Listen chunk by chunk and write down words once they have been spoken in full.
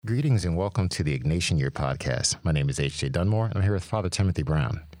Greetings and welcome to the Ignatian Year podcast. My name is H.J. Dunmore. I'm here with Father Timothy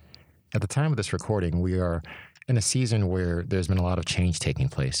Brown. At the time of this recording, we are in a season where there's been a lot of change taking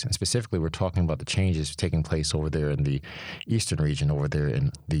place. And specifically, we're talking about the changes taking place over there in the eastern region, over there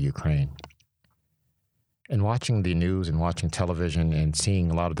in the Ukraine. And watching the news and watching television and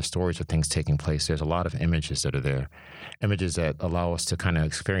seeing a lot of the stories of things taking place, there's a lot of images that are there. Images that allow us to kind of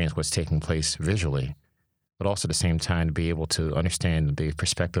experience what's taking place visually, but also at the same time to be able to understand the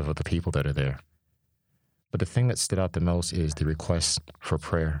perspective of the people that are there. But the thing that stood out the most is the request for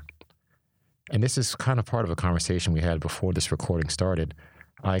prayer. And this is kind of part of a conversation we had before this recording started,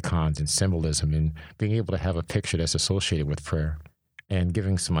 icons and symbolism and being able to have a picture that's associated with prayer and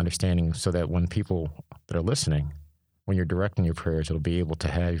giving some understanding so that when people that are listening, when you're directing your prayers, it'll be able to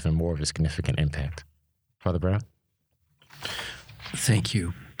have even more of a significant impact. Father Brown? Thank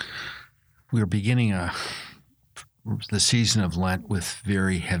you. We're beginning the season of Lent with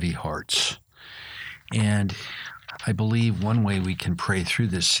very heavy hearts. And I believe one way we can pray through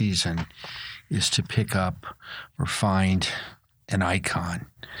this season is to pick up or find an icon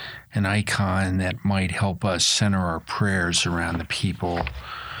that might help us center our prayers around the people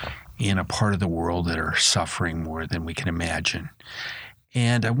in a part of the world that are suffering more than we can imagine.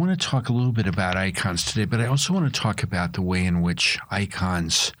 And I want to talk a little bit about icons today, but I also want to talk about the way in which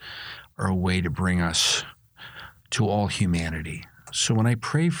icons are a way to bring us to all humanity. So when I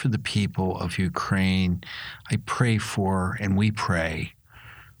pray for the people of Ukraine, I pray for, and we pray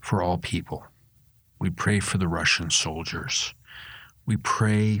for all people. We pray for the Russian soldiers. We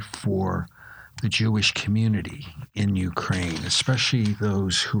pray for the Jewish community in Ukraine, especially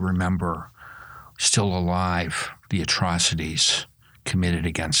those who remember still alive the atrocities committed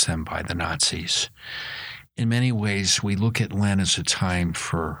against them by the Nazis. In many ways, we look at Lent as a time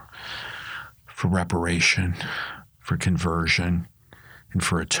for reparation, for conversion, and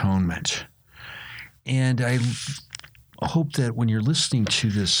for atonement. And I hope that when you're listening to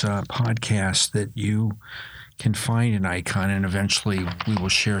this podcast that you can find an icon, and eventually we will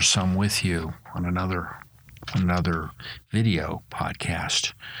share some with you on another video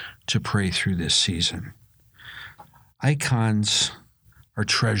podcast to pray through this season. Icons are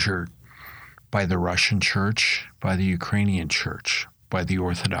treasured by the Russian church, by the Ukrainian church, by the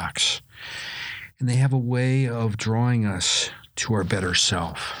Orthodox. And they have a way of drawing us to our better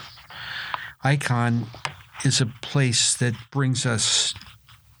self. Icon is a place that brings us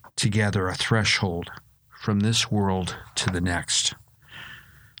together, a threshold from this world to the next.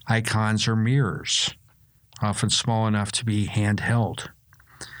 Icons are mirrors, often small enough to be handheld.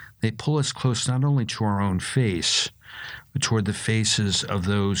 They pull us close not only to our own face, but toward the faces of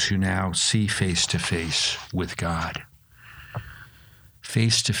those who now see face to face with God.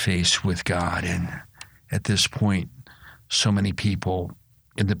 Face to face with God. And at this point, so many people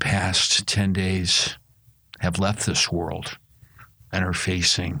in the past 10 days have left this world and are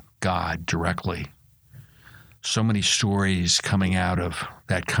facing God directly. So many stories coming out of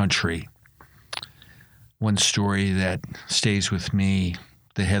that country. One story that stays with me,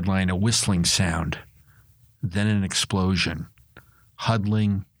 the headline, a whistling sound, then an explosion,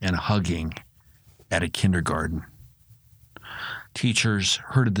 huddling and hugging at a kindergarten. Teachers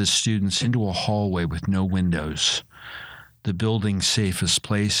herded the students into a hallway with no windows, the building's safest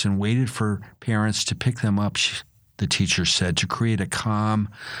place, and waited for parents to pick them up, the teacher said, to create a calm,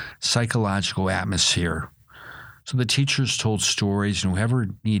 psychological atmosphere. So the teachers told stories, and whoever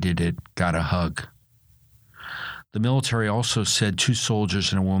needed it got a hug. The military also said 2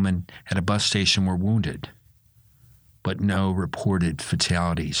 soldiers and a woman at a bus station were wounded, but no reported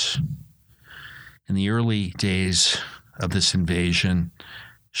fatalities. In the early days of this invasion,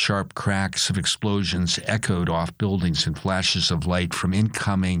 sharp cracks of explosions echoed off buildings and flashes of light from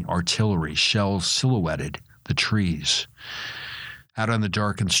incoming artillery. Shells silhouetted the trees. Out on the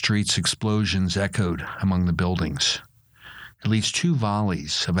darkened streets, explosions echoed among the buildings. At least 2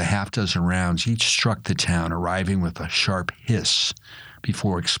 volleys of a half-dozen rounds each struck the town, arriving with a sharp hiss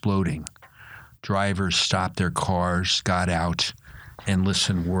before exploding. Drivers stopped their cars, got out, and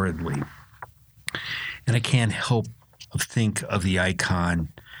listened worriedly. And I can't help but think of the icon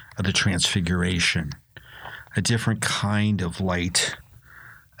of the Transfiguration, a different kind of light,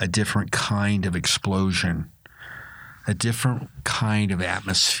 a different kind of explosion, a different kind of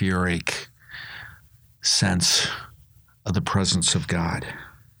atmospheric sense of the presence of God.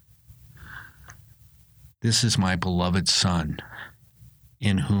 This is my beloved Son,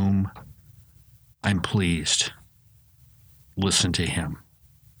 in whom I'm pleased. Listen to him.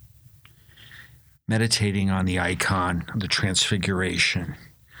 Meditating on the icon of the Transfiguration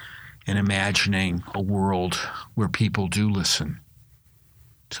and imagining a world where people do listen,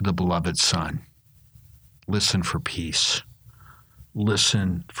 to the beloved Son. Listen for peace.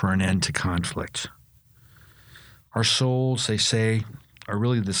 Listen for an end to conflict. Our souls, they say, are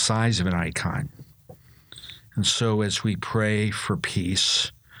really the size of an icon. And so as we pray for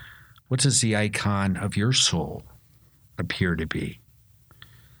peace, what does the icon of your soul appear to be?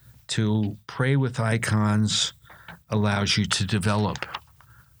 To pray with icons allows you to develop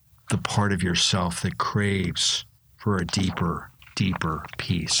the part of yourself that craves for a deeper, deeper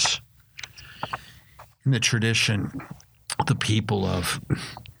peace. In the tradition, the people of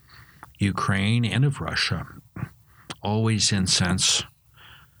Ukraine and of Russia always incense,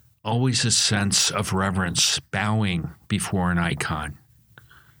 always a sense of reverence, bowing before an icon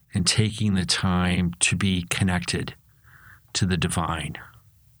and taking the time to be connected to the divine.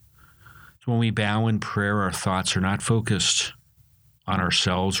 So when we bow in prayer, our thoughts are not focused on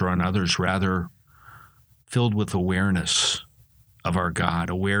ourselves or on others, rather filled with awareness of our God,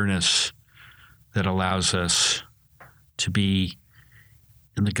 awareness that allows us to be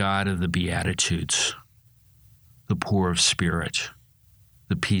in the God of the Beatitudes, the poor of spirit,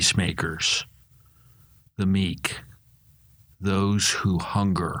 the peacemakers, the meek, those who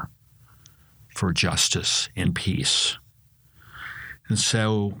hunger for justice and peace. And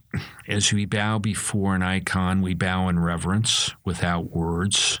so, as we bow before an icon, we bow in reverence without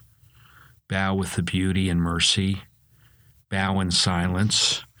words, bow with the beauty and mercy, bow in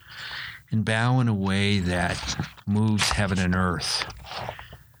silence, and bow in a way that moves heaven and earth.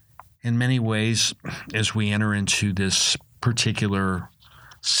 In many ways, as we enter into this particular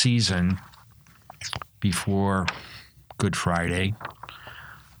season before Good Friday,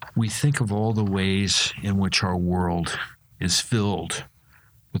 we think of all the ways in which our world is filled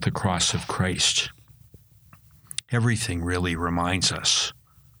with the cross of Christ. Everything really reminds us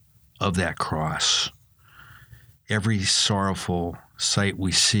of that cross. Every sorrowful sight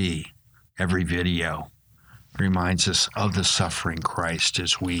we see, every video, reminds us of the suffering Christ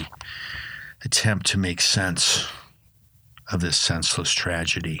as we attempt to make sense of this senseless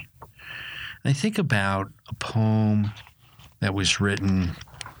tragedy. And I think about a poem that was written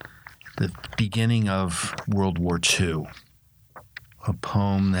at the beginning of World War II, a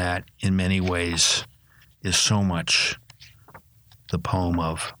poem that in many ways is so much the poem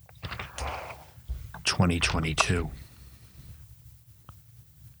of 2022.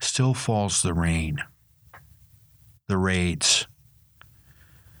 Still falls the rain. The raids,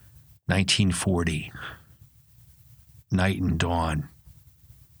 1940, night and dawn,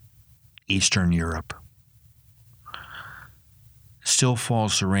 Eastern Europe. Still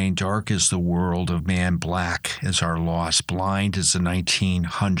falls the rain, dark as the world of man, black as our loss, blind as the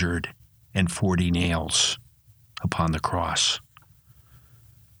 1940 nails upon the cross.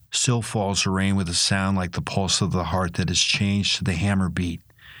 Still falls the rain with a sound like the pulse of the heart that has changed to the hammer beat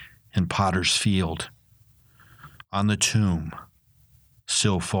in Potter's Field. On the tomb,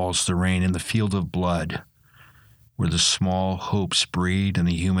 still falls the rain in the field of blood, where the small hopes breed and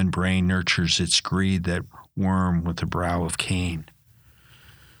the human brain nurtures its greed that worm with the brow of Cain.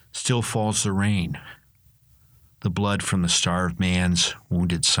 Still falls the rain, the blood from the starved man's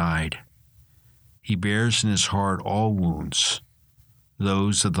wounded side. He bears in his heart all wounds,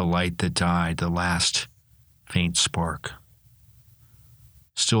 those of the light that died, the last faint spark.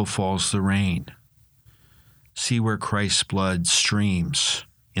 Still falls the rain. See where Christ's blood streams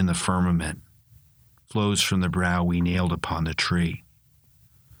in the firmament, flows from the brow we nailed upon the tree.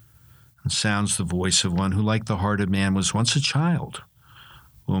 And sounds the voice of one who, like the heart of man, was once a child,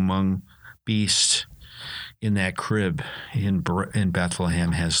 who among beasts in that crib in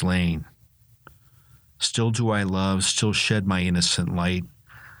Bethlehem has lain. Still do I love, still shed my innocent light,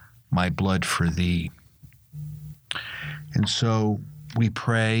 my blood for thee. And so we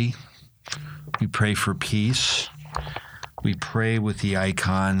pray for peace. We pray with the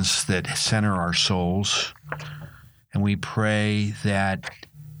icons that center our souls. And we pray that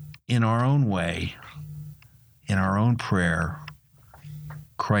in our own way, in our own prayer,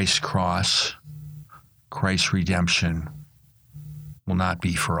 Christ's cross, Christ's redemption will not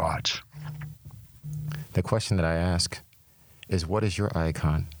be for aught. The question that I ask is, what is your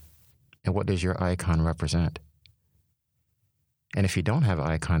icon? And what does your icon represent? And if you don't have an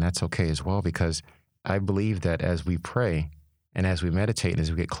icon, that's okay as well, because I believe that as we pray and as we meditate,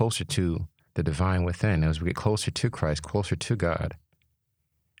 as we get closer to the divine within, as we get closer to Christ, closer to God,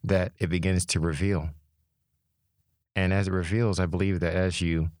 that it begins to reveal. And as it reveals, I believe that as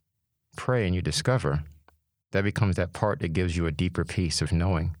you pray and you discover, that becomes that part that gives you a deeper peace of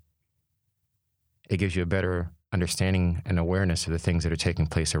knowing. It gives you a better understanding and awareness of the things that are taking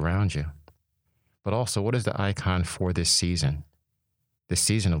place around you. But also, what is the icon for this season this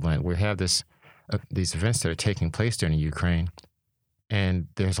season of Lent. We have these events that are taking place during Ukraine, and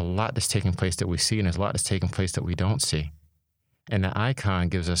there's a lot that's taking place that we see, and there's a lot that's taking place that we don't see. And the icon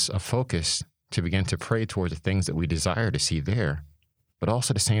gives us a focus to begin to pray towards the things that we desire to see there, but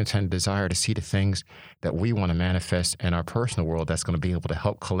also at the same time desire to see the things that we want to manifest in our personal world that's going to be able to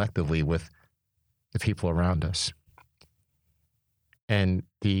help collectively with the people around us. And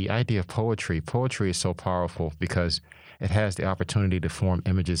the idea of poetry is so powerful because it has the opportunity to form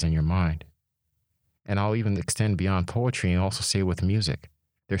images in your mind. And I'll even extend beyond poetry and also say with music.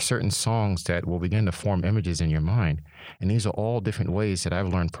 There's certain songs that will begin to form images in your mind. And these are all different ways that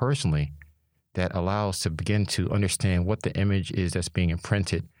I've learned personally that allows to begin to understand what the image is that's being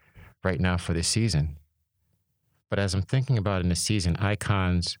imprinted right now for this season. But as I'm thinking about in this season,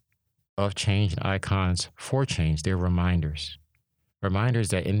 icons of change and icons for change, they're reminders. Reminders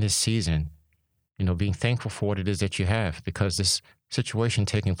that in this season, being thankful for what it is that you have, because this situation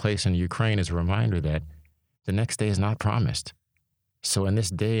taking place in Ukraine is a reminder that the next day is not promised. So in this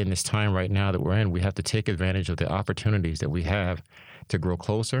day, in this time right now that we're in, we have to take advantage of the opportunities that we have to grow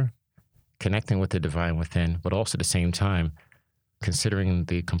closer, connecting with the divine within, but also at the same time, considering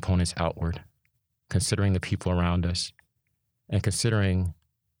the components outward, considering the people around us, and considering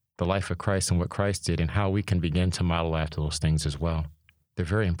the life of Christ and what Christ did and how we can begin to model after those things as well. They're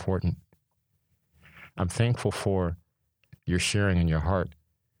very important. I'm thankful for your sharing in your heart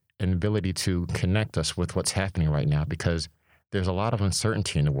and ability to connect us with what's happening right now, because there's a lot of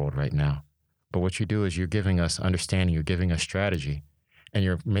uncertainty in the world right now. But what you do is you're giving us understanding, you're giving us strategy, and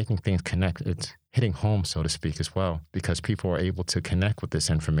you're making things connect. It's hitting home, so to speak, as well, because people are able to connect with this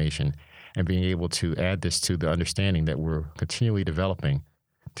information and being able to add this to the understanding that we're continually developing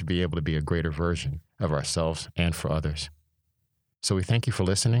to be able to be a greater version of ourselves and for others. So we thank you for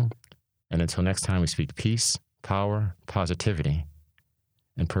listening. And until next time, we speak peace, power, positivity,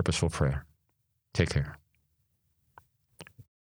 and purposeful prayer. Take care.